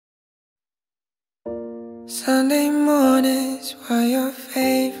Sunday mornings were your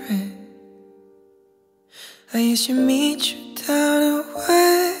favorite. I used to meet you down at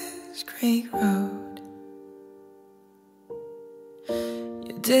West Creek Road.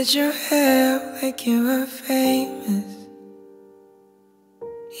 You did your hair like you were famous,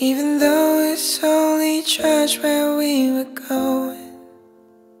 even though it's only church where we were going.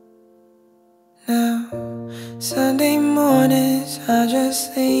 Now, Sunday mornings are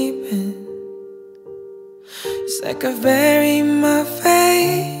just sleeping. It's like I've buried my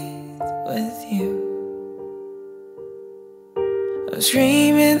faith with you. I'm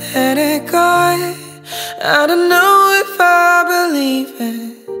screaming at a God, I don't know if I believe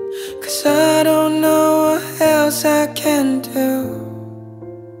it, 'cause I don't know what else I can do.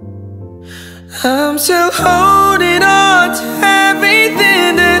 I'm still holding on to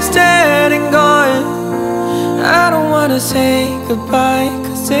everything that's dead and gone. I don't wanna say goodbye,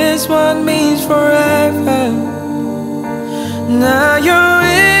 'cause this one means forever. Now you're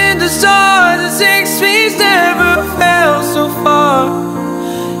in the stars, and 6 feet never fell so far.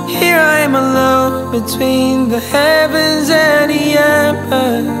 Here I am alone between the heavens and the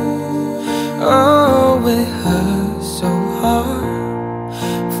embers. Oh, it hurts so hard.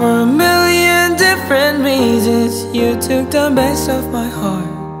 For a million different reasons, you took the best of my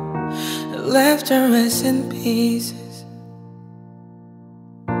heart and left the rest in pieces.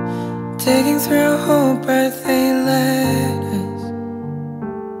 Digging through whole birthday letters,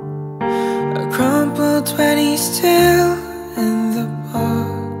 a crumpled 20 still in the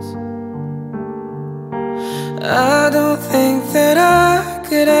box. I don't think that I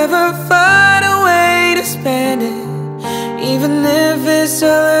could ever find a way to spend it, even if it's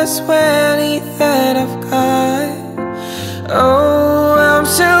the last penny that I've got. Oh, I'm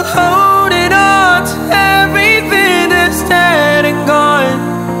still holding on to everything that's dead and gone.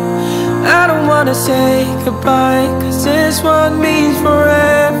 I don't wanna say goodbye, 'cause this one means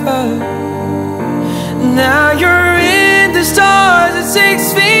forever. Now you're in the stars, and 6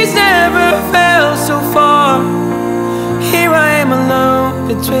 feet never fell so far. Here I am alone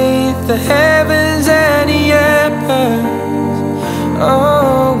between the heavens and the embers.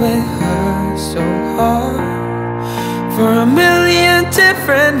 Oh, it hurts so hard. For a million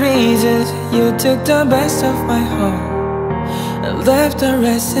different reasons, you took the best of my heart and left the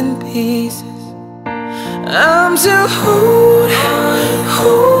rest in pieces. I'm still holding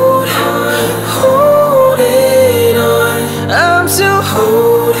on. I'm still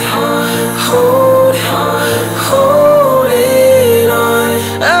holding on.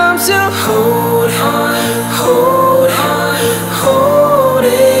 I'm still holding on.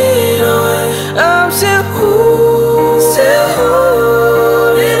 I'm still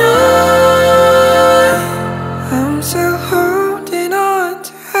holding on. I'm still holding on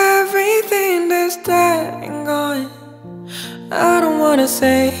to everything that's dead and gone. I don't wanna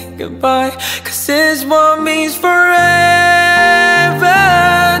say goodbye, 'cause this one means forever.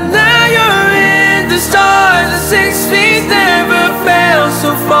 Now you're in the stars, and 6 feet never fell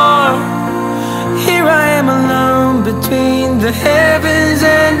so far. Here I am alone between the heavens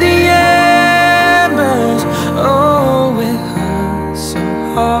and the embers. Oh, it hurts so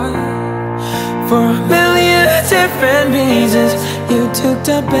hard. For a million different reasons, you took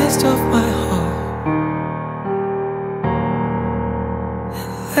the best of my heart